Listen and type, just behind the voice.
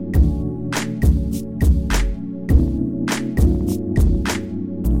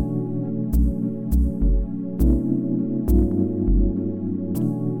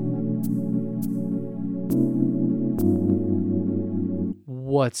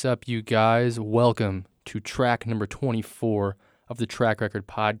What's up, you guys? Welcome to track number 24 of the Track Record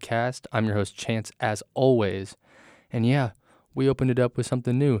Podcast. I'm your host, Chance, as always. And yeah, we opened it up with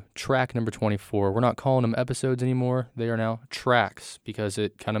something new, track number 24. We're not calling them episodes anymore. They are now tracks because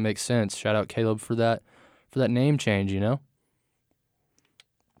it kind of makes sense. Shout out Caleb for that name change, you know?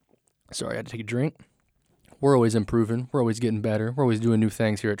 Sorry, I had to take a drink. We're always improving. We're always getting better. We're always doing new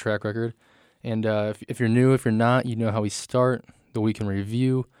things here at Track Record. And if you're new, if you're not, you know how we start the week in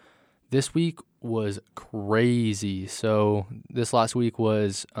review. This week was crazy. So this last week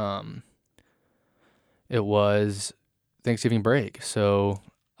was it was Thanksgiving break. So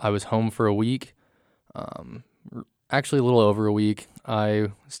I was home for a week. Actually a little over a week.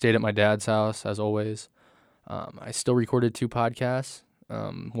 I stayed at my dad's house as always. I still recorded 2 podcasts,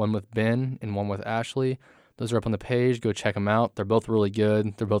 one with Ben and one with Ashley. Those are up on the page. Go check them out. They're both really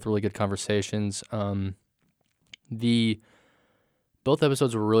good. They're both really good conversations. Both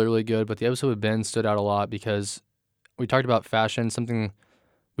episodes were really, really good, but the episode with Ben stood out a lot because we talked about fashion, something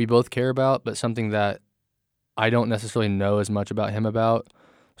we both care about, but something that I don't necessarily know as much about him about.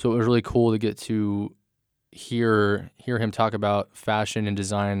 So it was really cool to get to hear him talk about fashion and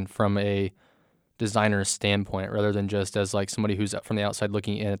design from a designer's standpoint rather than just as like somebody who's from the outside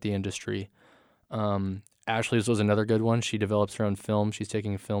looking in at the industry. Ashley's was another good one. She develops her own film. She's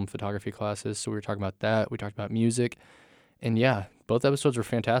taking film photography classes. So we were talking about that. We talked about music. And yeah, both episodes were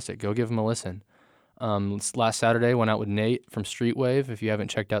fantastic. Go give them a listen. Last Saturday, went out with Nate from Streetwave. If you haven't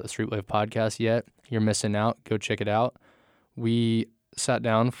checked out the Streetwave podcast yet, you're missing out. Go check it out. We sat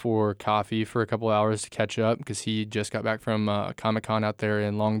down for coffee for a couple hours to catch up because he just got back from Comic-Con out there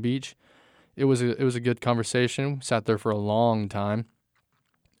in Long Beach. It was a good conversation. We sat there for a long time.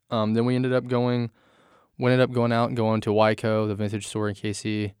 Then we ended up going out and going to Wyco, the vintage store in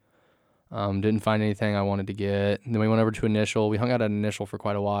KC. Didn't find anything I wanted to get. And then we went over to Initial. We hung out at Initial for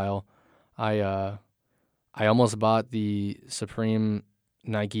quite a while. I almost bought the Supreme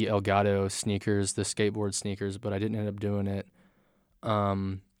Nike Elgato sneakers, the skateboard sneakers, but I didn't end up doing it.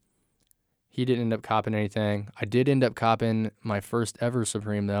 He didn't end up copping anything. I did end up copping my first ever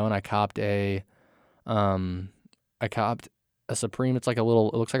Supreme though, and I copped a Supreme. It looks like a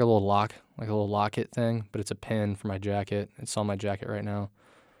little locket thing, but it's a pin for my jacket. It's on my jacket right now.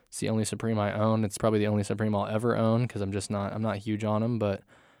 It's the only Supreme I own. It's probably the only Supreme I'll ever own because I'm not huge on them, but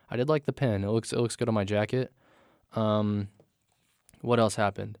I did like the pin. It looks good on my jacket. What else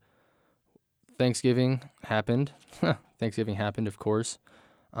happened? Thanksgiving happened. Thanksgiving happened, of course.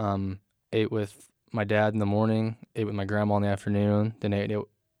 Ate with my dad in the morning, ate with my grandma in the afternoon, then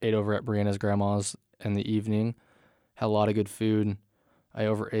ate over at Brianna's grandma's in the evening. Had a lot of good food. I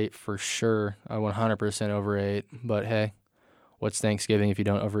overate for sure. I 100% overate, but hey, what's Thanksgiving if you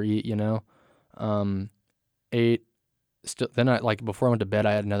don't overeat, you know? Before I went to bed,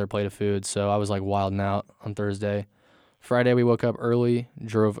 I had another plate of food, so I was like wilding out on Thursday. Friday, we woke up early,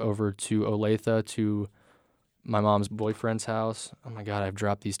 drove over to Olathe to my mom's boyfriend's house. Oh my God, I've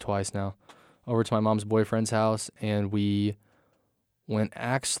dropped these twice now. Over to my mom's boyfriend's house, and we went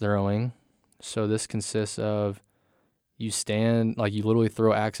axe throwing. So this consists of you literally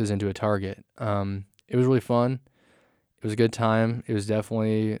throw axes into a target. It was really fun. It was a good time. It was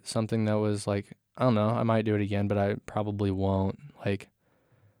definitely something that was like, I don't know, I might do it again, but I probably won't. Like,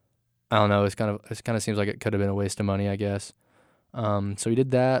 I don't know, it kind of seems like it could have been a waste of money, I guess. So we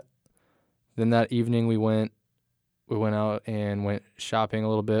did that. Then that evening we went out and went shopping a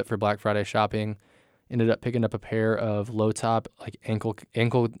little bit for Black Friday shopping. Ended up picking up a pair of low top, like ankle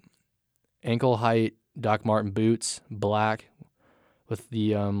height Doc Marten boots, black, with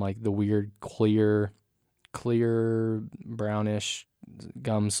the the weird clear brownish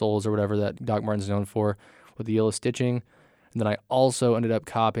gum soles or whatever that Doc Marten's known for, with the yellow stitching. And then I also ended up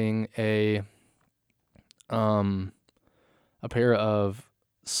copping a pair of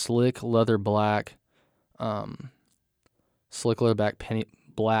slick leather black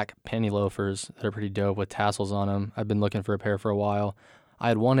penny loafers that are pretty dope with tassels on them. I've been looking for a pair for a while. I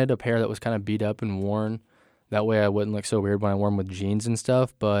had wanted a pair that was kind of beat up and worn. That way I wouldn't look so weird when I wore them with jeans and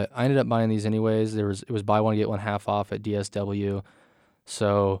stuff, but I ended up buying these anyways. It was buy one, get one half off at DSW.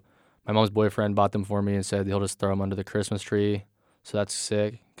 So my mom's boyfriend bought them for me and said he'll just throw them under the Christmas tree. So that's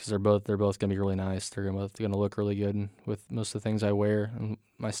sick because they're both going to be really nice. They're both going to look really good with most of the things I wear and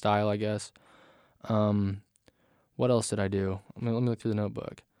my style, I guess. What else did I do? Let me look through the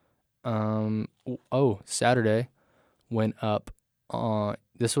notebook. Saturday went up on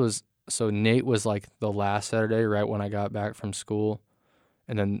So Nate was like the last Saturday, right when I got back from school.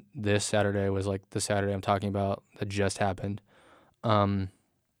 And then this Saturday was like the Saturday I'm talking about that just happened.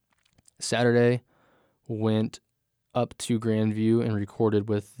 Saturday went up to Grandview and recorded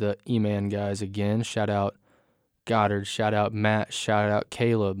with the E-Man guys again. Shout out Goddard, shout out Matt, shout out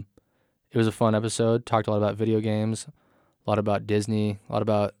Caleb. It was a fun episode. Talked a lot about video games, a lot about Disney, a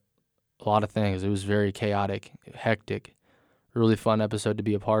lot of things. It was very chaotic, hectic. Really fun episode to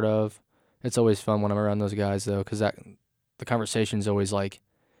be a part of. It's always fun when I'm around those guys though, because the conversation's always like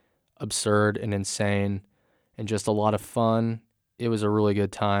absurd and insane and just a lot of fun. It was a really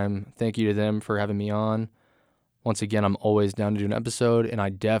good time. Thank you to them for having me on. Once again, I'm always down to do an episode, and I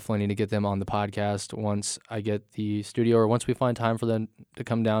definitely need to get them on the podcast once I get the studio, or once we find time for them to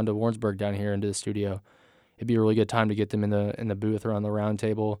come down to Warrensburg down here into the studio. It'd be a really good time to get them in the booth or on the round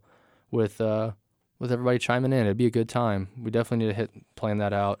table with everybody chiming in. It'd be a good time. We definitely need to plan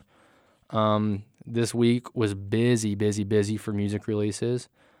that out. This week was busy for music releases.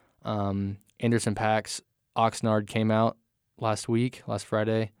 Anderson .Paak's Oxnard came out last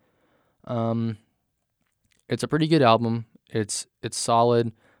Friday. It's a pretty good album. It's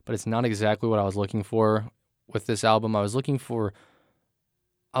solid, but it's not exactly what I was looking for with this album. I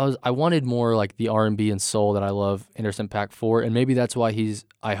wanted more like the R&B and soul that I love Anderson .Paak for, and maybe that's why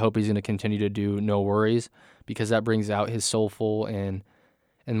I hope he's going to continue to do No Worries, because that brings out his soulful and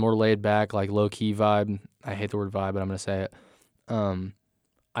more laid back, like low key vibe. I hate the word vibe, but I'm going to say it.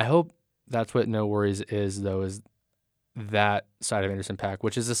 I hope that's what No Worries is, though, is that side of Anderson .Paak,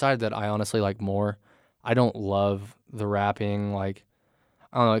 which is the side that I honestly like more. I don't love the rapping, like,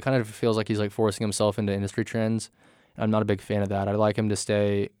 I don't know, it kind of feels like he's like forcing himself into industry trends. I'm not a big fan of that. I like him to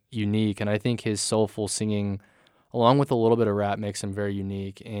stay unique, and I think his soulful singing, along with a little bit of rap, makes him very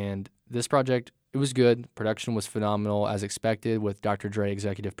unique. And this project, it was good. Production was phenomenal, as expected, with Dr. Dre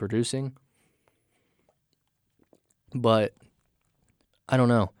executive producing. But I don't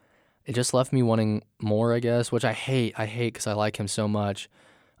know. It just left me wanting more, I guess, which I hate because I like him so much.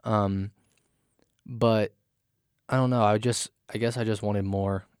 But I don't know. I guess I just wanted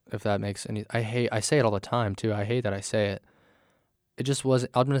more, if that makes any. I say it all the time too. I hate that I say it. It just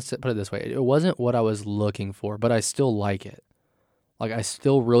wasn't. I'm gonna put it this way. It wasn't what I was looking for, but I still like it. Like, I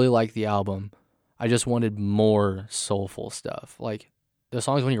still really like the album. I just wanted more soulful stuff. Like, the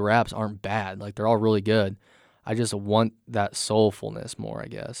songs when he raps aren't bad. Like, they're all really good. I just want that soulfulness more, I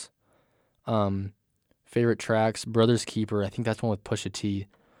guess. Favorite tracks, Brothers Keeper. I think that's one with Pusha T.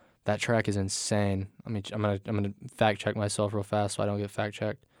 That track is insane. I mean, I'm gonna fact check myself real fast so I don't get fact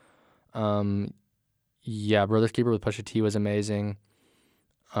checked. Yeah, Brothers Keeper with Pusha T was amazing.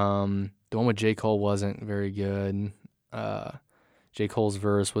 The one with J. Cole wasn't very good. J. Cole's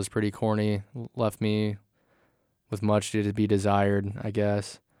verse was pretty corny. Left me with much to be desired, I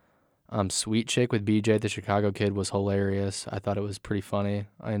guess. Sweet Chick with BJ the Chicago Kid was hilarious. I thought it was pretty funny.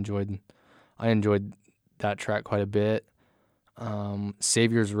 I enjoyed that track quite a bit.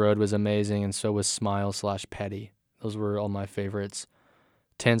 Savior's Road was amazing, and so was Smile/Petty. Those were all my favorites.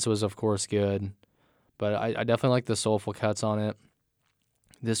 Tense was, of course, good, but I definitely like the soulful cuts on it.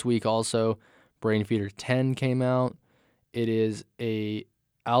 This week also, Brain Feeder 10 came out. It is a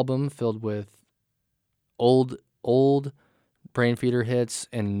album filled with old Brain Feeder hits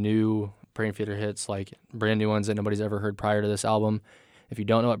and new Brain Feeder hits, like brand new ones that nobody's ever heard prior to this album. If you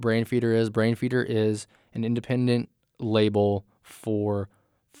don't know what Brain Feeder is an independent label for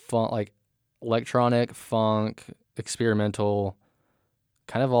fun, like electronic, funk, experimental,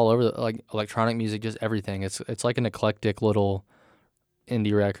 kind of all over like electronic music, just everything. It's like an eclectic little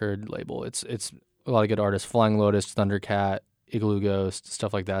indie record label. It's a lot of good artists. Flying Lotus, Thundercat, Igloo Ghost,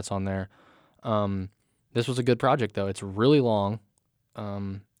 stuff like that's on there. This was a good project though. It's really long.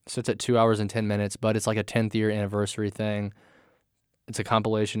 Sits at 2 hours and 10 minutes, but it's like a 10th year anniversary thing. It's a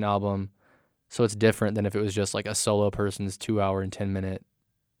compilation album. So it's different than if it was just like a solo person's 2 hour and 10-minute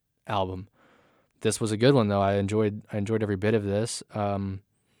album. This was a good one though. I enjoyed every bit of this.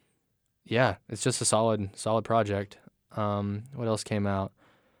 Yeah, it's just a solid project. What else came out?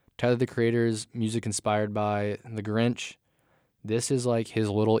 Tyler the Creator's music inspired by The Grinch. This is like his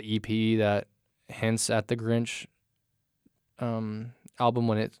little EP that hints at The Grinch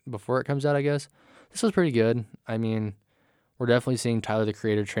album before it comes out, I guess. This was pretty good. I mean, we're definitely seeing Tyler the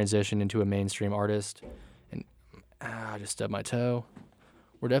Creator transition into a mainstream artist. And I just stubbed my toe.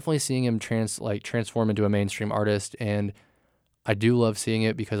 We're definitely seeing him transform into a mainstream artist, and I do love seeing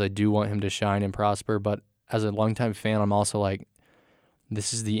it because I do want him to shine and prosper, but as a longtime fan, I'm also like,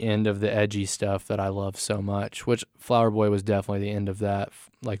 this is the end of the edgy stuff that I love so much, which Flower Boy was definitely the end of that,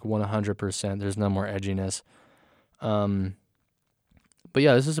 like 100%. There's no more edginess. But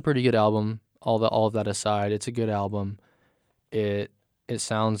yeah, this is a pretty good album. All of that aside, it's a good album. It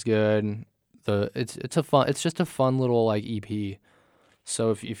sounds good. It's just a fun little like EP.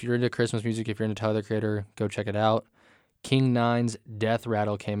 So if you're into Christmas music, if you're into Tyler the Creator, go check it out. King Nine's Death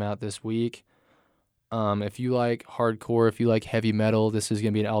Rattle came out this week. If you like hardcore, if you like heavy metal, this is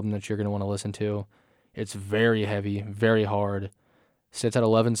going to be an album that you're going to want to listen to. It's very heavy, very hard. Sits at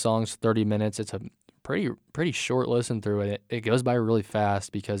 11 songs, 30 minutes. It's a pretty short listen through it. It goes by really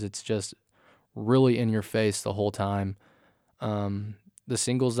fast because it's just really in your face the whole time. The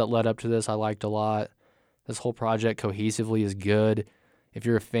singles that led up to this I liked a lot. This whole project cohesively is good. If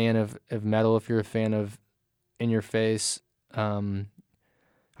you're a fan of metal, if you're a fan of in your face,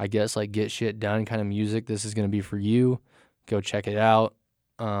 I guess like get shit done kind of music, this is going to be for you. Go check it out.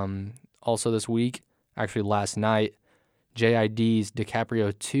 Also this week, actually last night, JID's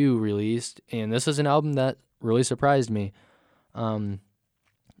DiCaprio 2 released, and this is an album that really surprised me.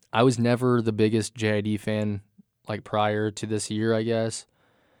 I was never the biggest JID fan like prior to this year, I guess.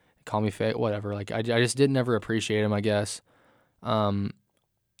 Call me fake, whatever. Like I just didn't ever appreciate him, I guess.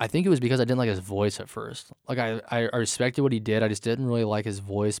 I think it was because I didn't like his voice at first. Like I respected what he did. I just didn't really like his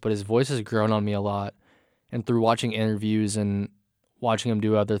voice, but his voice has grown on me a lot. And through watching interviews and watching him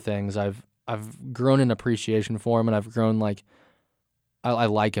do other things, I've grown an appreciation for him, and I've grown like I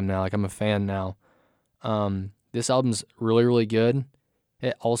like him now. Like I'm a fan now. This album's really, really good.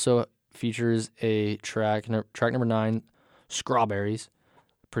 It also features a track number 9, Strawberries,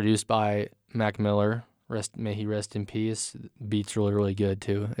 produced by Mac Miller. May he rest in peace. Beat's really, really good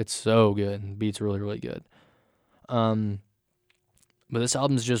too. It's so good. Beat's really, really good. But this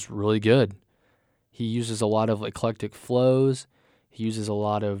album's just really good. He uses a lot of eclectic flows. He uses a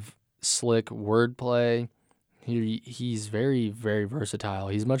lot of slick wordplay. He's very, very versatile.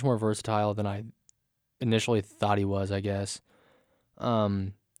 He's much more versatile than I initially thought he was, I guess.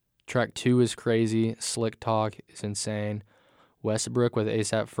 Track 2 is crazy. Slick Talk is insane. Westbrook with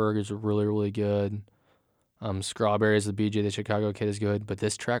A$AP Ferg is really, really good. Strawberries, the BJ the Chicago Kid is good. But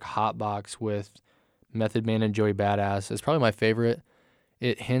this track, Hotbox, with Method Man and Joey Badass, is probably my favorite.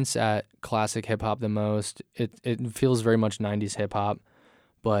 It hints at classic hip-hop the most. It feels very much 90s hip-hop,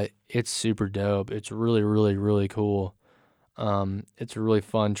 but it's super dope. It's really, really, really cool. It's a really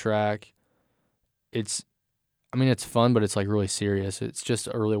fun track. It's fun, but it's like really serious. It's just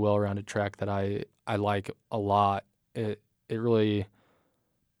a really well-rounded track that I like a lot. It really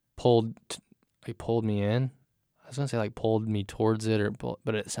pulled me in. I was gonna say like pulled me towards it,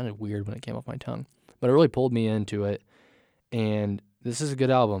 but it sounded weird when it came off my tongue. But it really pulled me into it, and this is a good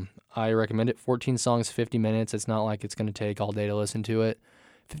album. I recommend it. 14 songs, 50 minutes. It's not like it's gonna take all day to listen to it.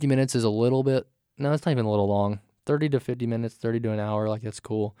 50 minutes is a little bit. No, it's not even a little long. 30 to 50 minutes, 30 to an hour. Like that's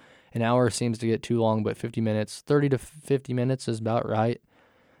cool. An hour seems to get too long, but 50 minutes, 30 to 50 minutes is about right.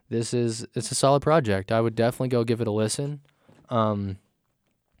 It's a solid project. I would definitely go give it a listen.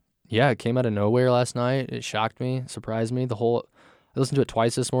 Yeah, it came out of nowhere last night. It shocked me, surprised me. I listened to it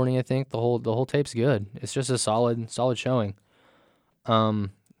twice this morning, I think. The whole tape's good. It's just a solid showing.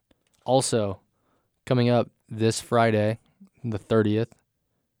 Also, coming up this Friday, the 30th,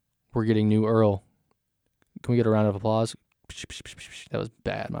 we're getting New Earl. Can we get a round of applause? That was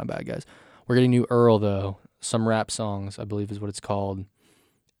bad. My bad, guys. We're getting New Earl, though. Some Rap Songs, I believe is what it's called.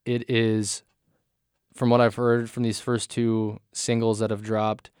 It is, from what I've heard from these first 2 singles that have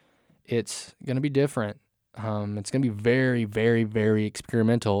dropped, it's going to be different. It's going to be very, very, very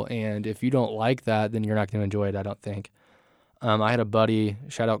experimental, and if you don't like that, then you're not going to enjoy it, I don't think. I had a buddy,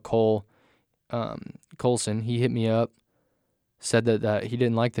 shout out Cole, Colson, he hit me up, said that he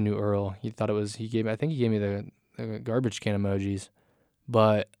didn't like the New Earl. He thought he gave me the garbage can emojis,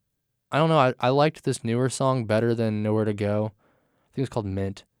 but I don't know, I liked this newer song better than Nowhere to Go. I think it's called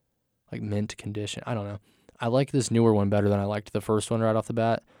Mint, like Mint Condition, I don't know. I like this newer one better than I liked the first one right off the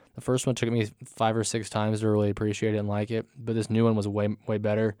bat. The first one took me 5 or 6 times to really appreciate it and like it, but this new one was way, way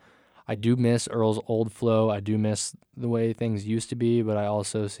better. I do miss Earl's old flow. I do miss the way things used to be, but I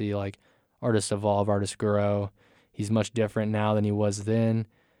also see like artists evolve, artists grow. He's much different now than he was then.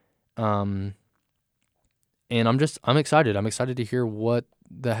 And I'm excited. I'm excited to hear what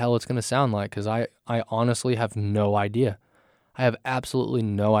the hell it's going to sound like, because I honestly have no idea. I have absolutely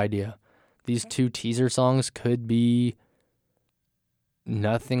no idea. These 2 teaser songs could be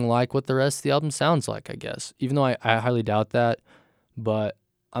nothing like what the rest of the album sounds like, I guess. Even though I highly doubt that, but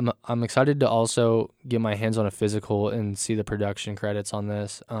I'm excited to also get my hands on a physical and see the production credits on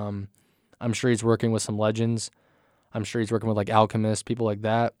this. I'm sure he's working with some legends. I'm sure he's working with like Alchemist, people like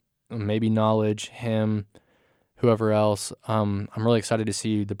that. Maybe Knowledge, him, whoever else. I'm really excited to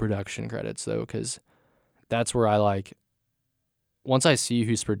see the production credits though, because that's where once I see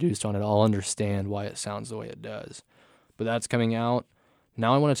who's produced on it, I'll understand why it sounds the way it does. But that's coming out.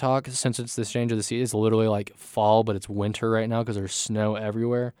 Now I want to talk, since it's the change of the season, it's literally like fall, but it's winter right now because there's snow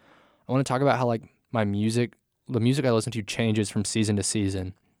everywhere. I want to talk about how like my music the music I listen to changes from season to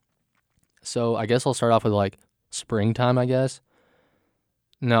season. So I guess I'll start off with like springtime, I guess.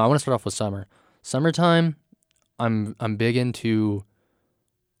 No, I want to start off with summer. Summertime, I'm big into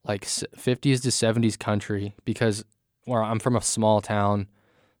like 50s to 70s country because where I'm from a small town,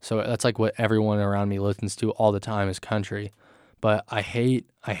 so that's like what everyone around me listens to all the time is country. But I hate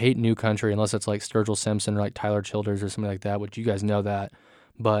new country unless it's like Sturgill Simpson or like Tyler Childers or something like that, which you guys know that.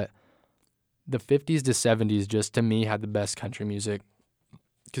 But the 50s to 70s just to me had the best country music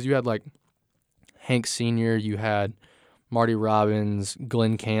because you had like Hank Sr., you had Marty Robbins,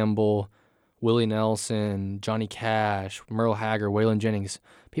 Glenn Campbell, Willie Nelson, Johnny Cash, Merle Haggard, Waylon Jennings,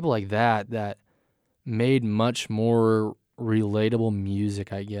 people like that made much more relatable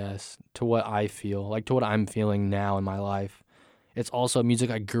music, I guess, to what I feel, like to what I'm feeling now in my life. It's also music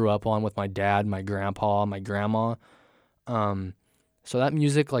I grew up on with my dad, my grandpa, my grandma. Um, so that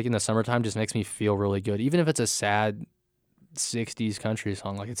music, like in the summertime, just makes me feel really good. Even if it's a sad 60s country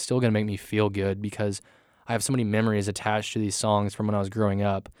song, like it's still gonna make me feel good because I have so many memories attached to these songs from when I was growing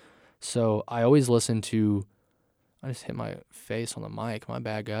up. So I always listen to. I just hit my face on the mic. My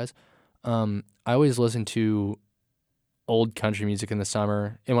bad, guys. I always listen to old country music in the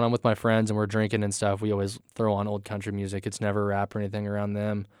summer, and when I'm with my friends and we're drinking and stuff, we always throw on old country music. It's never rap or anything around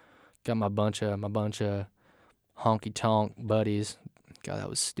them. Got my bunch of honky tonk buddies. God, that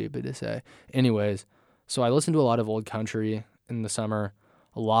was stupid to say. Anyways, so I listen to a lot of old country in the summer,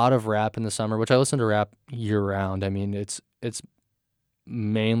 a lot of rap in the summer, which I listen to rap year round. I mean, it's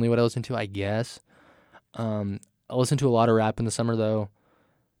mainly what I listen to, I guess. I listen to a lot of rap in the summer though,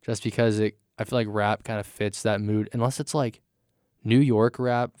 just because I feel like rap kind of fits that mood. Unless it's like New York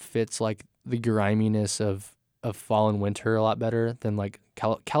rap fits like the griminess of fall and winter a lot better than like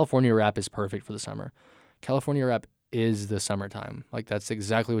California rap is perfect for the summer. California rap is the summertime. Like that's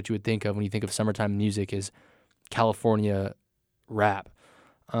exactly what you would think of when you think of summertime music is California rap.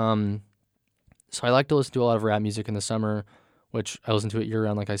 Um, so I like to listen to a lot of rap music in the summer, which I listen to it year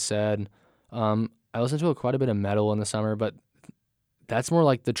round, like I said. I listen to quite a bit of metal in the summer, but that's more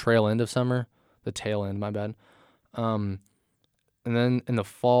like the trail end of summer, the tail end, my bad. Um, and then in the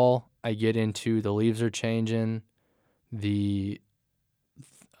fall, I get into the leaves are changing, the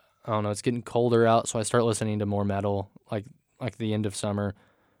I don't know, it's getting colder out, so I start listening to more metal, like the end of summer,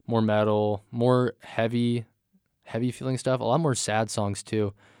 more metal, more heavy feeling stuff, a lot more sad songs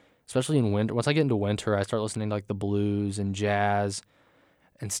too, especially in winter. Once I get into winter, I start listening to like the blues and jazz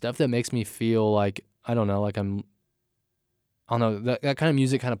and stuff that makes me feel like I don't know, like I don't know, that kind of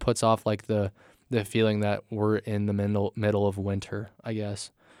music kind of puts off like the feeling that we're in the middle of winter, I guess.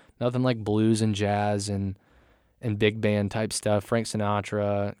 Nothing like blues and jazz and big band type stuff, Frank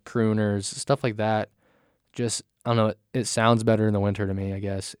Sinatra, crooners, stuff like that. Just I don't know, it sounds better in the winter to me, I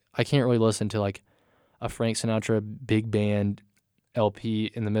guess. I can't really listen to like a Frank Sinatra big band LP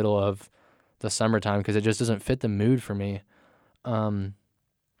in the middle of the summertime because it just doesn't fit the mood for me. Um,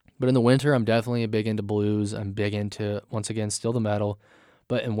 but in the winter, I'm definitely big into blues. I'm big into, once again, still the metal.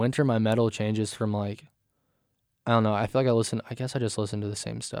 But in winter, my metal changes from like, I don't know, I feel like I guess I just listen to the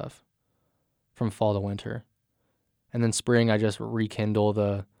same stuff from fall to winter. And then spring, I just rekindle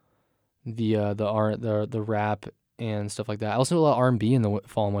the rap and stuff like that. I listen to a lot of R&B in the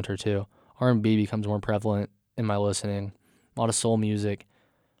fall and winter too. R&B becomes more prevalent in my listening. A lot of soul music.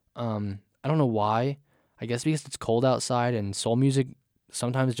 I don't know why. I guess because it's cold outside and soul music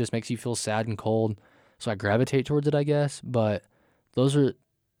sometimes just makes you feel sad and cold. So I gravitate towards it, I guess. But those are,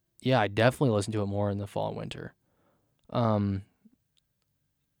 yeah, I definitely listen to it more in the fall and winter. Um,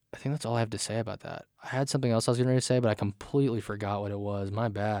 I think that's all I have to say about that. I had something else I was going to say, but I completely forgot what it was. My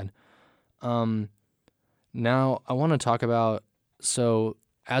bad. Um, Now I want to talk about, so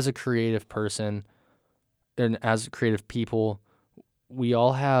as a creative person and as creative people, we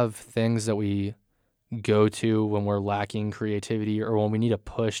all have things that we go to when we're lacking creativity or when we need a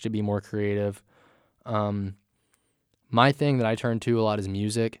push to be more creative. Um, my thing that I turn to a lot is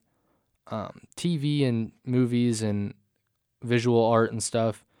music, TV and movies and visual art and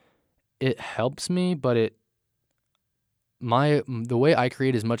stuff. It helps me, but the way I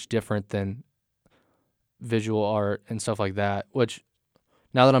create is much different than visual art and stuff like that. Which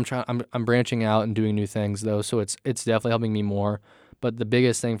now that I'm branching out and doing new things though, so it's definitely helping me more. But the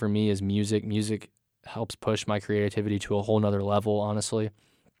biggest thing for me is music. Music helps push my creativity to a whole nother level, honestly.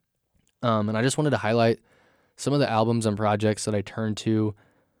 And I just wanted to highlight some of the albums and projects that I turn to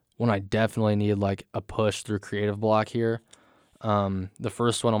when I definitely need like a push through creative block here. The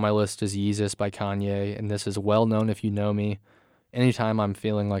first one on my list is Yeezus by Kanye, and this is well known if you know me. Anytime I'm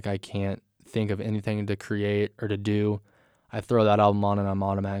feeling like I can't think of anything to create or to do, I throw that album on and I'm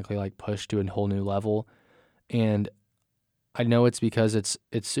automatically like pushed to a whole new level. And I know it's because it's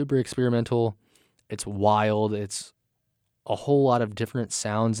super experimental, it's wild, it's a whole lot of different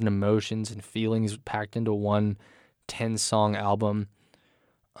sounds and emotions and feelings packed into one 10-song album.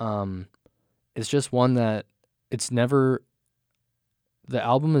 Um, it's just one that it's never the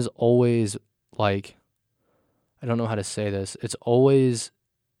album is always like, I don't know how to say this. It's always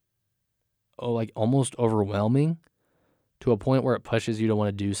like almost overwhelming to a point where it pushes you to want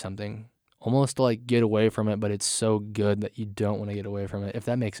to do something. Almost to like get away from it, but it's so good that you don't want to get away from it. If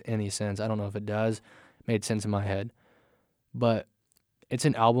that makes any sense. I don't know if it does. It made sense in my head. But it's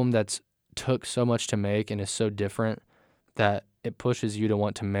an album that's took so much to make and is so different that it pushes you to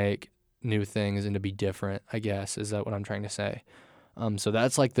want to make new things and to be different, I guess. Is that what I'm trying to say? So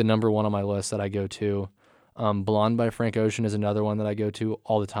that's like the number one on my list that I go to. Blonde by Frank Ocean is another one that I go to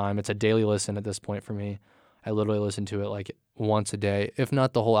all the time. It's a daily listen at this point for me. I literally listen to it like once a day. If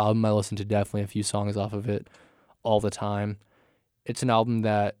not the whole album, I listen to definitely a few songs off of it all the time. It's an album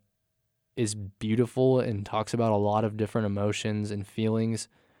that is beautiful and talks about a lot of different emotions and feelings,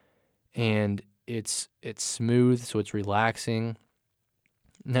 and it's smooth, so it's relaxing.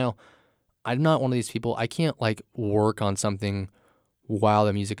 Now, I'm not one of these people. I can't like work on something while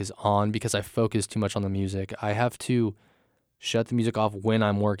the music is on because I focus too much on the music. I have to shut the music off when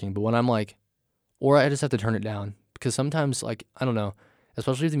I'm working, but when I'm like, or I just have to turn it down because sometimes like, I don't know,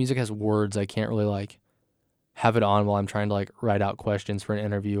 especially if the music has words, I can't really like have it on while I'm trying to like write out questions for an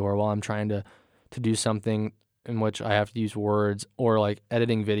interview or while I'm trying to do something in which I have to use words, or like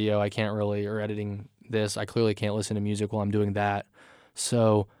editing video, I can't really, or editing this, I clearly can't listen to music while I'm doing that.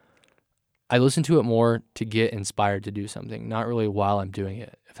 So I listen to it more to get inspired to do something, not really while I'm doing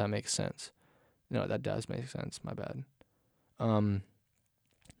it, if that makes sense. No, that does make sense. My bad.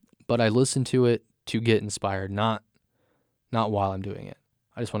 But I listen to it to get inspired, not while I'm doing it.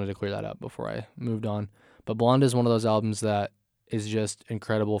 I just wanted to clear that up before I moved on. But Blonde is one of those albums that is just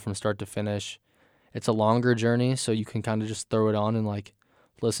incredible from start to finish. It's a longer journey, so you can kind of just throw it on and like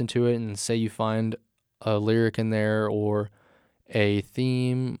listen to it, and say you find a lyric in there or a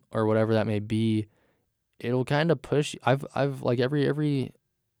theme or whatever that may be, it'll kind of push you. I've like every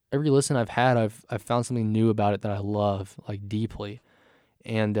listen I've had, I've found something new about it that I love like deeply.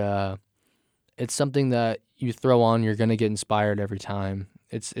 And it's something that you throw on, you're gonna get inspired every time.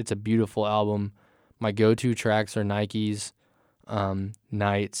 It's a beautiful album. My go-to tracks are Nikes,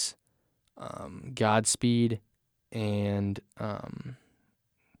 Nights, Godspeed, and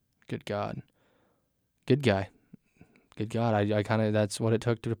Good God, Good Guy. Good God, I kind of, that's what it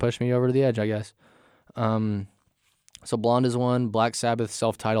took to push me over to the edge, I guess. So Blonde is one. Black Sabbath's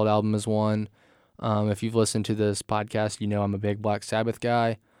self-titled album is one. If you've listened to this podcast, you know I'm a big Black Sabbath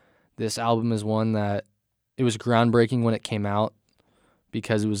guy. This album is one that it was groundbreaking when it came out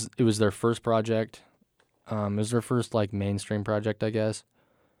because it was their first project. It was their first like mainstream project, I guess.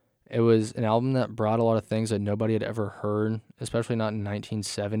 It was an album that brought a lot of things that nobody had ever heard, especially not in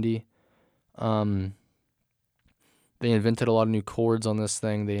 1970. They invented a lot of new chords on this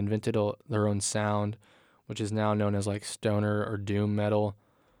thing. They invented their own sound, which is now known as like stoner or doom metal.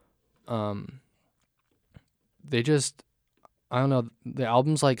 They just, I don't know, the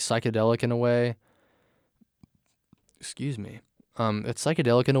album's like psychedelic in a way. Excuse me. It's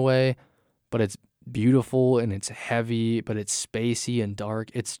psychedelic in a way, but it's beautiful and it's heavy, but it's spacey and dark.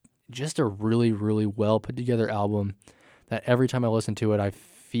 It's just a really, really well put together album that every time I listen to it, I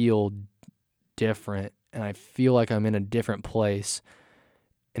feel different and I feel like I'm in a different place.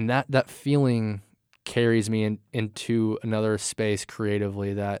 And that feeling carries me into another space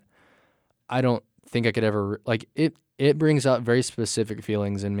creatively that I don't think I could ever, like, it brings out very specific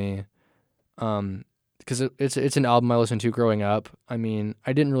feelings in me. Because it's an album I listened to growing up. I mean,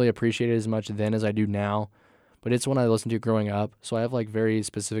 I didn't really appreciate it as much then as I do now, but it's one I listened to growing up. So I have like very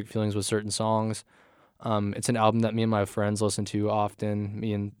specific feelings with certain songs. It's an album that me and my friends listen to often,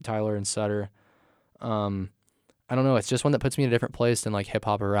 me and Tyler and Sutter. I don't know, it's just one that puts me in a different place than like hip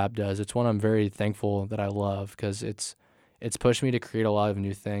hop or rap does. It's one I'm very thankful that I love because it's pushed me to create a lot of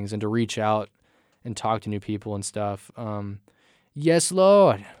new things and to reach out and talk to new people and stuff. Yes,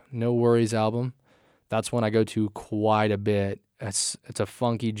 Lord, No Worries album. That's one I go to quite a bit. It's a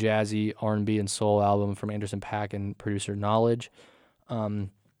funky, jazzy R&B and soul album from Anderson .Paak and producer Knowledge.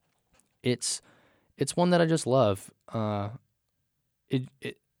 It's one that I just love.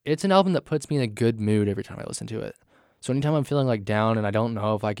 It's an album that puts me in a good mood every time I listen to it. So anytime I'm feeling like down and I don't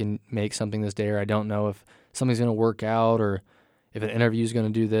know if I can make something this day, or I don't know if something's going to work out, or if an interview is going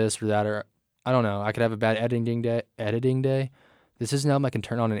to do this or that, or I don't know, I could have a bad editing day. This is an album I can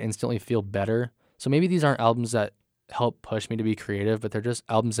turn on and instantly feel better. So maybe these aren't albums that help push me to be creative, but they're just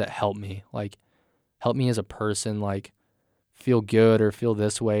albums that help me. Like, help me as a person, like feel good or feel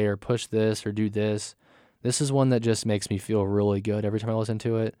this way or push this or do this. This is one that just makes me feel really good every time I listen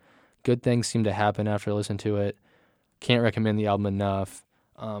to it. Good things seem to happen after I listen to it. Can't recommend the album enough.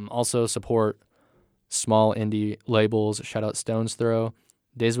 Also support small indie labels. Shout out Stone's Throw.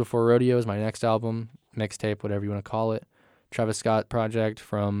 Days Before Rodeo is my next album, mixtape, whatever you want to call it. Travis Scott project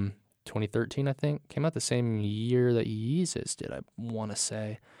from 2013, I think. Came out the same year that Yeezus did, I want to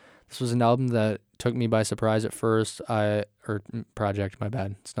say. This was an album that took me by surprise at first. Project, my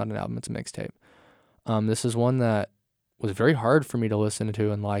bad. It's not an album, it's a mixtape. This is one that was very hard for me to listen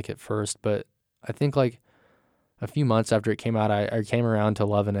to and like at first, but I think like a few months after it came out, I came around to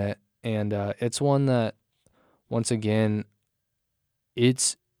loving it. And it's one that, once again,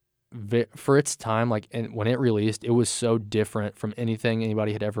 it's for its time, like, and when it released, it was so different from anything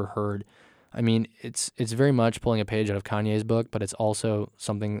anybody had ever heard. I mean, it's very much pulling a page out of Kanye's book, but it's also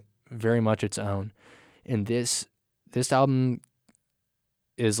something very much its own. And this album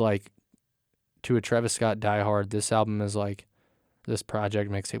is like, to a Travis Scott diehard, this album is like, this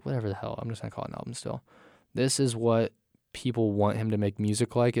project mixtape, whatever the hell, I'm just gonna call it an album still. This is what people want him to make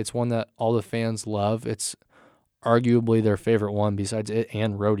music like. It's one that all the fans love. It's arguably their favorite one besides it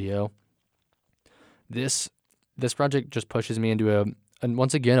and Rodeo. This project just pushes me into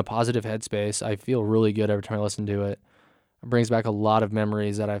once again, a positive headspace. I feel really good every time I listen to it. It brings back a lot of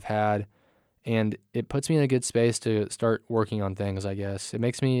memories that I've had, and it puts me in a good space to start working on things, I guess. It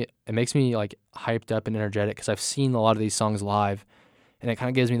makes me like hyped up and energetic because I've seen a lot of these songs live, and it kind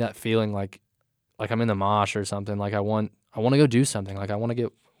of gives me that feeling like I'm in the mosh or something. Like I want to go do something. Like I want to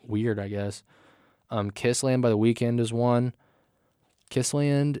get weird, I guess. Kissland by The Weeknd is one.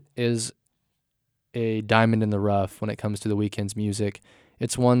 Kissland is a diamond in the rough when it comes to The Weeknd's music.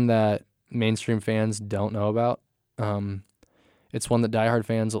 It's one that mainstream fans don't know about. It's one that diehard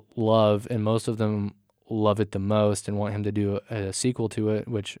fans love, and most of them love it the most and want him to do a sequel to it,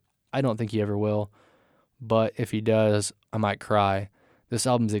 which I don't think he ever will. But if he does, I might cry. This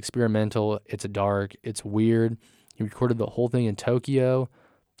album's experimental. It's dark. It's weird. He recorded the whole thing in Tokyo.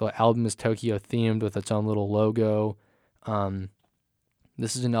 The album is Tokyo themed with its own little logo.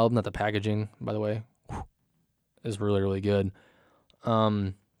 This is an album that the packaging, by the way, is really, really good.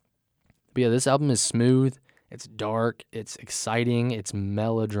 But yeah, this album is smooth. It's dark. It's exciting. It's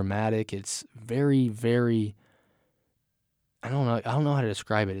melodramatic. It's very, very, I don't know how to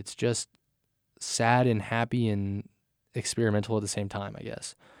describe it. It's just sad and happy and experimental at the same time, I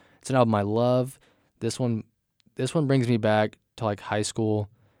guess. It's an album I love. This one brings me back to like high school.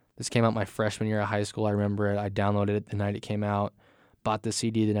 This came out my freshman year of high school. I remember it. I downloaded it the night it came out, bought the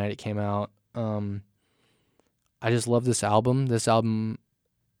CD the night it came out. I just love this album. This album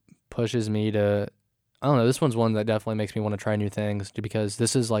pushes me to, I don't know, this one's one that definitely makes me want to try new things because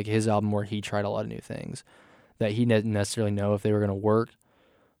this is like his album where he tried a lot of new things that he didn't necessarily know if they were going to work.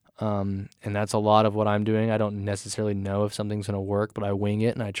 And that's a lot of what I'm doing. I don't necessarily know if something's going to work, but I wing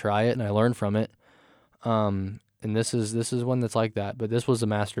it and I try it and I learn from it. And this is one that's like that, but this was a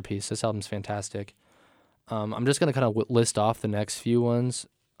masterpiece. This album's fantastic. I'm just going to kind of list off the next few ones.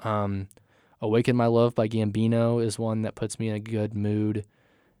 Awaken My Love by Gambino is one that puts me in a good mood.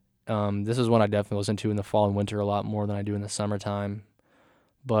 This is one I definitely listen to in the fall and winter a lot more than I do in the summertime.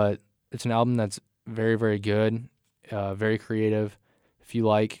 But it's an album that's very, very good, very creative. If you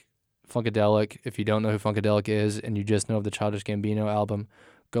like Funkadelic, if you don't know who Funkadelic is and you just know of the Childish Gambino album,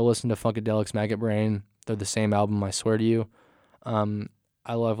 go listen to Funkadelic's Maggot Brain. They're the same album, I swear to you.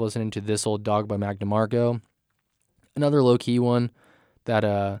 I love listening to This Old Dog by Mac DeMarco. Another low-key one that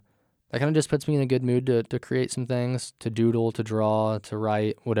kind of just puts me in a good mood to create some things, to doodle, to draw, to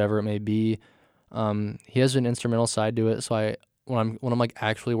write, whatever it may be. He has an instrumental side to it, so when I'm like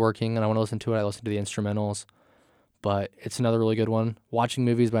actually working and I want to listen to it, I listen to the instrumentals. But it's another really good one. Watching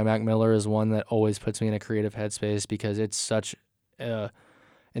Movies by Mac Miller is one that always puts me in a creative headspace because it's such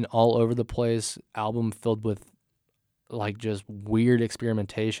an all over the place album filled with like just weird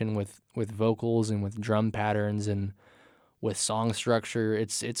experimentation with vocals and with drum patterns and with song structure.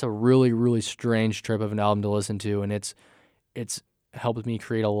 It's a really, really strange trip of an album to listen to, and it's helped me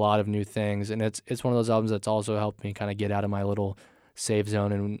create a lot of new things. And it's one of those albums that's also helped me kind of get out of my little safe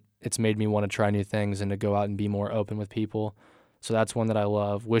zone, and it's made me want to try new things and to go out and be more open with people. So that's one that I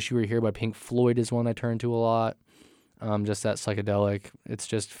love. Wish You Were Here by Pink Floyd is one I turn to a lot. Just that psychedelic. It's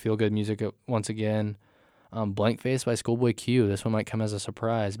just feel-good music once again. Blank Face by Schoolboy Q. This one might come as a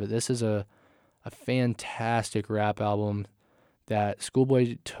surprise, but this is a fantastic rap album that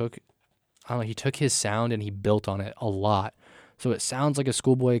Schoolboy took. I don't know, he took his sound and he built on it a lot. So it sounds like a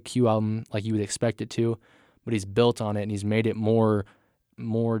Schoolboy Q album like you would expect it to, but he's built on it and he's made it more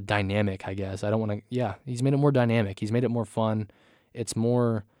more dynamic, I guess. I don't want to, yeah, he's made it more dynamic. He's made it more fun. It's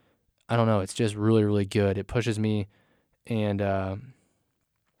more, I don't know, it's just really, really good. It pushes me, and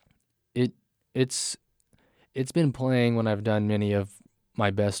it it's it's been playing when I've done many of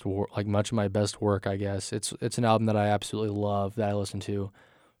my best work, like much of my best work, I guess. It's an album that I absolutely love, that I listen to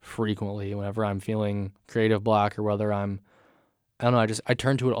frequently whenever I'm feeling creative block, or whether I don't know, I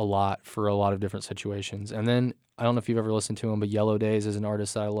turn to it a lot for a lot of different situations. And then I don't know if you've ever listened to him, but Yellow Days is an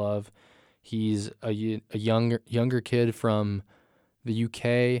artist that I love. He's a younger kid from the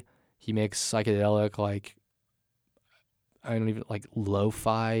UK. He makes psychedelic, like, I don't even, like,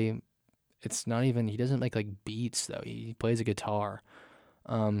 lo-fi. It's not even, he doesn't make like beats though. He plays a guitar.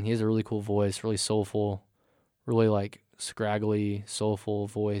 He has a really cool voice, really soulful, really like scraggly, soulful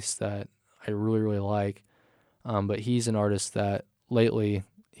voice that I really, really like. But he's an artist that lately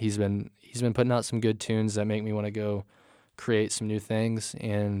he's been putting out some good tunes that make me want to go create some new things,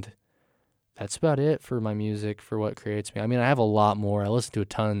 and that's about it for my music, for what creates me. I mean, I have a lot more. I listen to a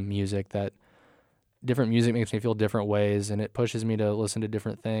ton of music. That different music makes me feel different ways, and it pushes me to listen to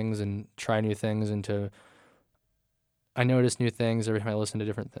different things and try new things, and to I notice new things every time I listen to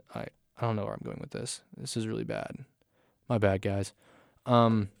different I don't know where I'm going with this. This is really bad. My bad, guys.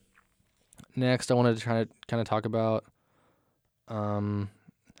 Um Next I wanted to try to kind of talk about um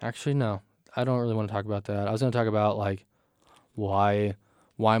actually no. I don't really want to talk about that. I was going to talk about like why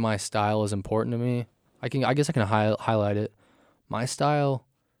my style is important to me. I guess I can highlight it. My style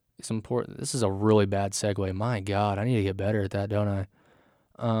is important. This is a really bad segue. My God, I need to get better at that, don't I?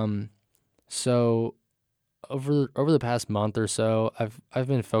 Um, so over the past month or so, I've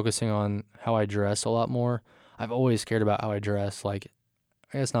been focusing on how I dress a lot more. I've always cared about how I dress. Like,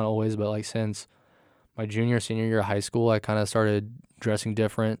 I guess not always, but like since my senior year of high school, I kind of started dressing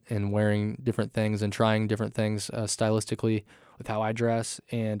different and wearing different things and trying different things stylistically with how I dress.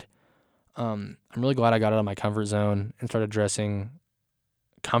 And I'm really glad I got out of my comfort zone and started dressing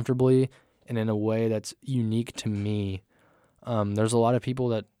comfortably and in a way that's unique to me. There's a lot of people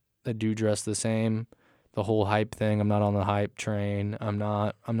that do dress the same. The whole hype thing, I'm not on the hype train. I'm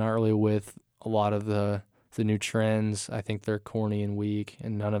not really with a lot of the new trends. I think they're corny and weak,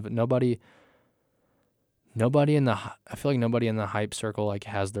 and nobody in the I feel like nobody in the hype circle like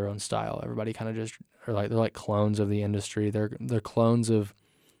has their own style. Everybody kind of just are like, they're like clones of the industry. They're clones of,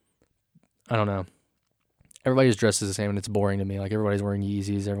 I don't know. Everybody's dressed the same, and it's boring to me. Like, everybody's wearing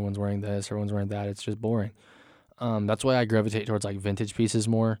Yeezys, everyone's wearing this, everyone's wearing that. It's just boring. That's why I gravitate towards like vintage pieces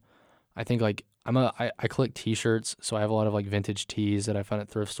more. I think like I collect T-shirts, so I have a lot of like vintage tees that I find at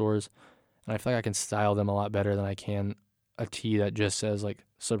thrift stores, and I feel like I can style them a lot better than I can a tee that just says like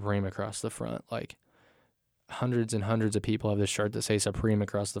Supreme across the front. Like, hundreds and hundreds of people have this shirt that say Supreme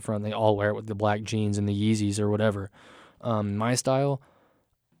across the front. They all wear it with the black jeans and the Yeezys or whatever. My style,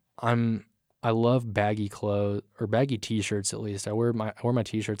 I'm I love baggy clothes, or baggy T-shirts at least. I wear my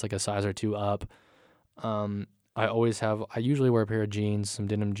T-shirts like a size or two up. Um, I usually wear a pair of jeans, some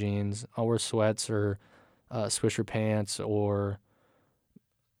denim jeans. I'll wear sweats or swisher pants, or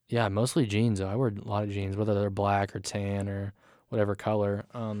yeah, mostly jeans though. I wear a lot of jeans, whether they're black or tan or whatever color.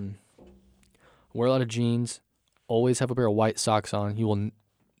 Wear a lot of jeans. Always have a pair of white socks on.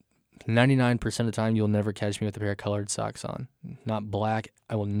 99% of the time, you'll never catch me with a pair of colored socks on. Not black.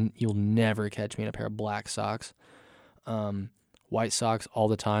 You'll never catch me in a pair of black socks. White socks all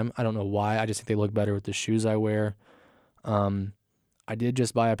the time. I don't know why. I just think they look better with the shoes I wear. Um, I did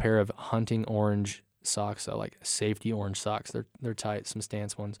just buy a pair of hunting orange socks, so like safety orange socks. They're tight, some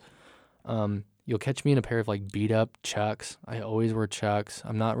Stance ones. You'll catch me in a pair of like beat up Chucks. I always wear Chucks.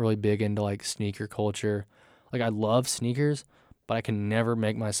 I'm not really big into like sneaker culture. Like, I love sneakers, but I can never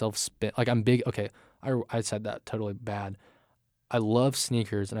make myself spin. Like, I'm big. Okay, I said that totally bad. I love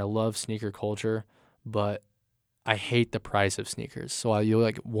sneakers and I love sneaker culture, but I hate the price of sneakers. So you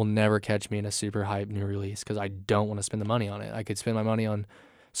like will never catch me in a super hype new release because I don't want to spend the money on it. I could spend my money on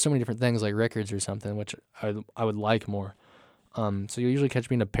so many different things like records or something, which I would like more. So you'll usually catch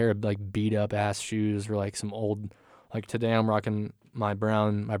me in a pair of like beat up ass shoes, or like some old, like today I'm rocking my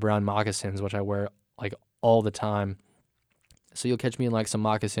brown moccasins, which I wear like all the time. So you'll catch me in like some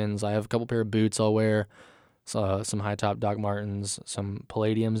moccasins. I have a couple pair of boots I'll wear. So, some high top Doc Martens, some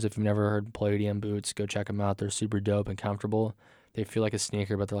Palladiums. If you've never heard Palladium boots, go check them out. They're super dope and comfortable. They feel like a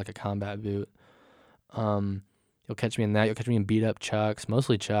sneaker, but they're like a combat boot. Um, you'll catch me in that. You'll catch me in beat up Chucks,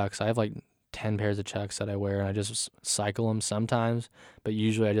 mostly Chucks. I have like 10 pairs of Chucks that I wear, and I just cycle them sometimes. But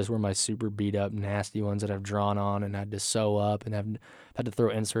usually I just wear my super beat up, nasty ones that I've drawn on and had to sew up, and have had to throw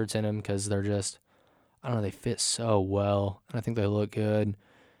inserts in them because they're just, I don't know, they fit so well, and I think they look good.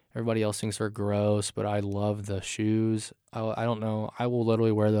 Everybody else thinks they're gross, but I love the shoes. I don't know. I will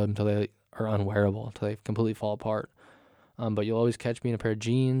literally wear them until they are unwearable, until they completely fall apart. But you'll always catch me in a pair of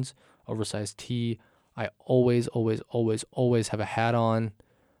jeans, oversized tee. I always, always, always, always have a hat on.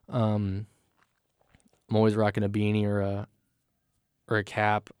 I'm always rocking a beanie or a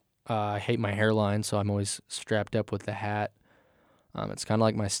cap. I hate my hairline, so I'm always strapped up with the hat. It's kind of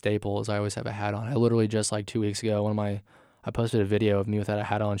like my staple is I always have a hat on. I literally just like 2 weeks ago, I posted a video of me without a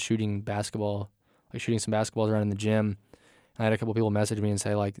hat on shooting basketball, like shooting some basketballs around in the gym. And I had a couple people message me and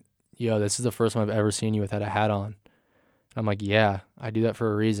say like, yo, this is the first time I've ever seen you without a hat on. And I'm like, yeah, I do that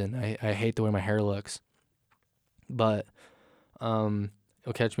for a reason. I hate the way my hair looks. But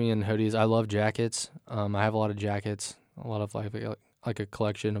you'll catch me in hoodies. I love jackets. I have a lot of jackets, a lot of like a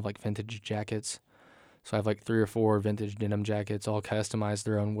collection of like vintage jackets. So I have like 3 or 4 vintage denim jackets, all customized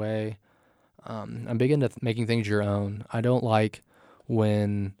their own way. I'm big into making things your own. I don't like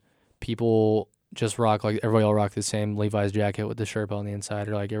when people just rock, like everybody will rock the same Levi's jacket with the Sherpa on the inside,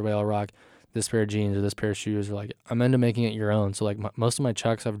 or like everybody will rock this pair of jeans or this pair of shoes, or like I'm into making it your own. So like most of my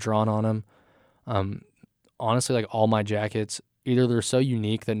chucks I've drawn on them. Honestly, like all my jackets, either they're so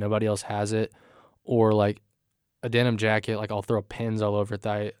unique that nobody else has it, or like a denim jacket, like I'll throw pins all over it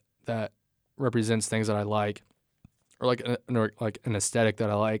that represents things that I like, or like an aesthetic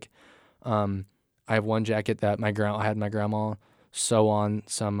that I like. I have one jacket that I had my grandma sew on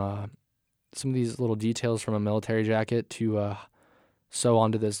some of these little details from a military jacket to sew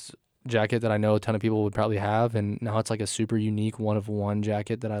onto this jacket that I know a ton of people would probably have, and now it's like a super unique one of one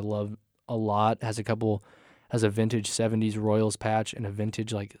jacket that I love a lot. Has a vintage 70s Royals patch and a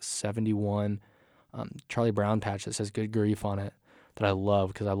vintage like 71 Charlie Brown patch that says "Good Grief" on it that I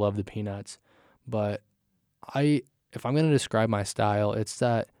love because I love the Peanuts. But if I'm going to describe my style, it's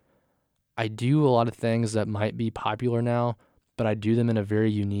that I do a lot of things that might be popular now, but I do them in a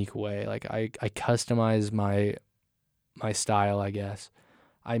very unique way. Like I customize my style, I guess.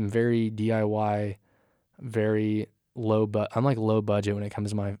 I'm very DIY, very I'm like low budget when it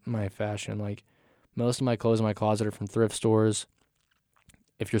comes to my fashion. Like most of my clothes in my closet are from thrift stores.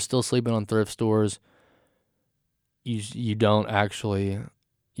 If you're still sleeping on thrift stores, you don't actually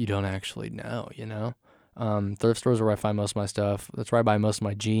know, you know? Thrift stores are where I find most of my stuff. That's where I buy most of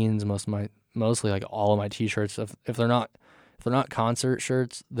my jeans, mostly like all of my t-shirts. If they're not concert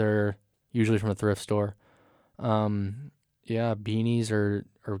shirts, they're usually from a thrift store. Yeah, beanies or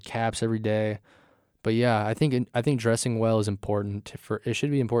caps every day. But yeah, I think dressing well is important it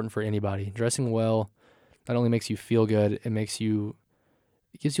should be important for anybody. Dressing well not only makes you feel good, it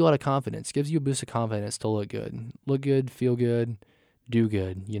gives you a lot of confidence. It gives you a boost of confidence to look good. Look good, feel good, do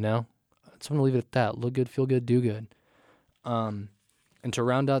good, you know? So I'm going to leave it at that. Look good, feel good, do good. And to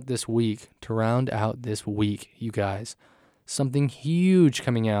round out this week, you guys, something huge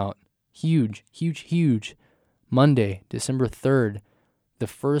coming out. Huge, huge, huge. Monday, December 3rd, the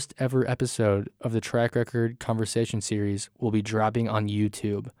first ever episode of the Track Record Conversation series will be dropping on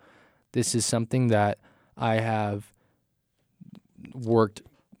YouTube. This is something that I have I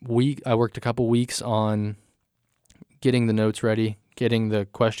worked a couple weeks on getting the notes ready, getting the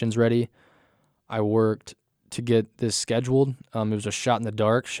questions ready. I worked to get this scheduled. It was a shot in the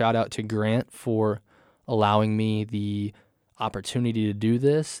dark. Shout out to Grant for allowing me the opportunity to do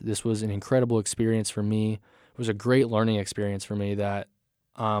this. This was an incredible experience for me. It was a great learning experience for me that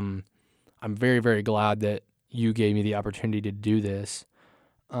I'm very, very glad that you gave me the opportunity to do this.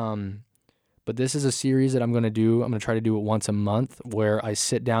 But this is a series that I'm going to do. I'm going to try to do it once a month where I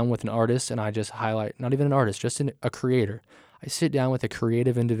sit down with an artist and I just highlight, not even an artist, just a creator. I sit down with a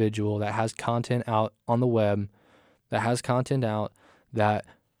creative individual that has content out on the web, that has content out that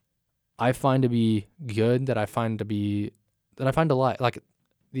I find to be good, that I find to like. Like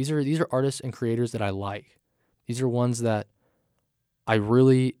these are artists and creators that I like. These are ones that I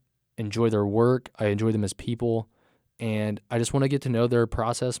really enjoy their work. I enjoy them as people. And I just want to get to know their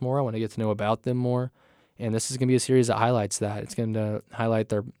process more. I want to get to know about them more. And this is going to be a series that highlights that. It's going to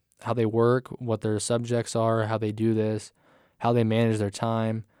highlight how they work, what their subjects are, how they do this, how they manage their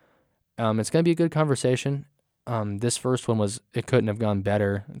time. It's going to be a good conversation. This first one it couldn't have gone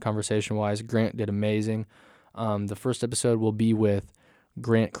better conversation-wise. Grant did amazing. The first episode will be with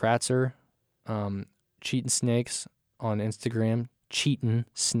Grant Kratzer, Cheatin' Snakes on Instagram. Cheatin'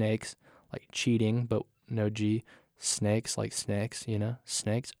 Snakes, like cheating, but no G. Snakes, like snakes, you know?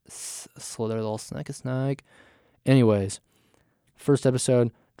 Snakes. Slither little snake. Anyways, first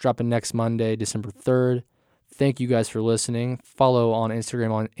episode dropping next Monday, December 3rd. Thank you guys for listening. Follow on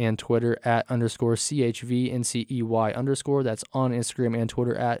Instagram and Twitter at _CHVNCEY_. That's on Instagram and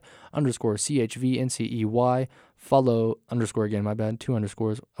Twitter at _CHVNCEY. Follow underscore again, my bad. 2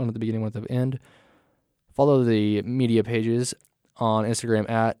 underscores, one at the beginning, one at the end. Follow the media pages on Instagram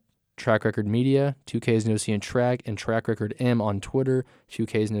at Track Record Media, 2Ks No C and Track, and Track Record M on Twitter,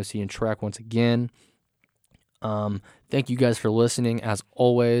 2Ks No C and Track once again. Thank you guys for listening. As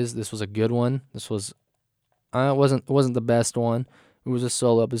always, this was a good one. This was it wasn't the best one. It was a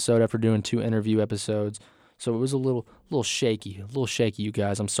solo episode after doing 2 interview episodes, so it was a little shaky, you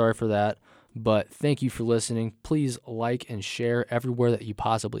guys. I'm sorry for that, but thank you for listening. Please like and share everywhere that you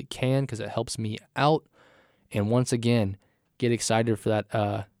possibly can because it helps me out. And once again, get excited for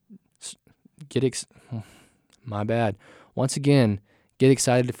that. My bad. Once again, get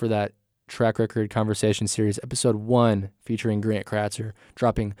excited for that Track Record Conversation Series, Episode 1, featuring Grant Kratzer,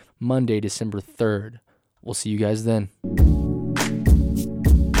 dropping Monday, December 3rd. We'll see you guys then.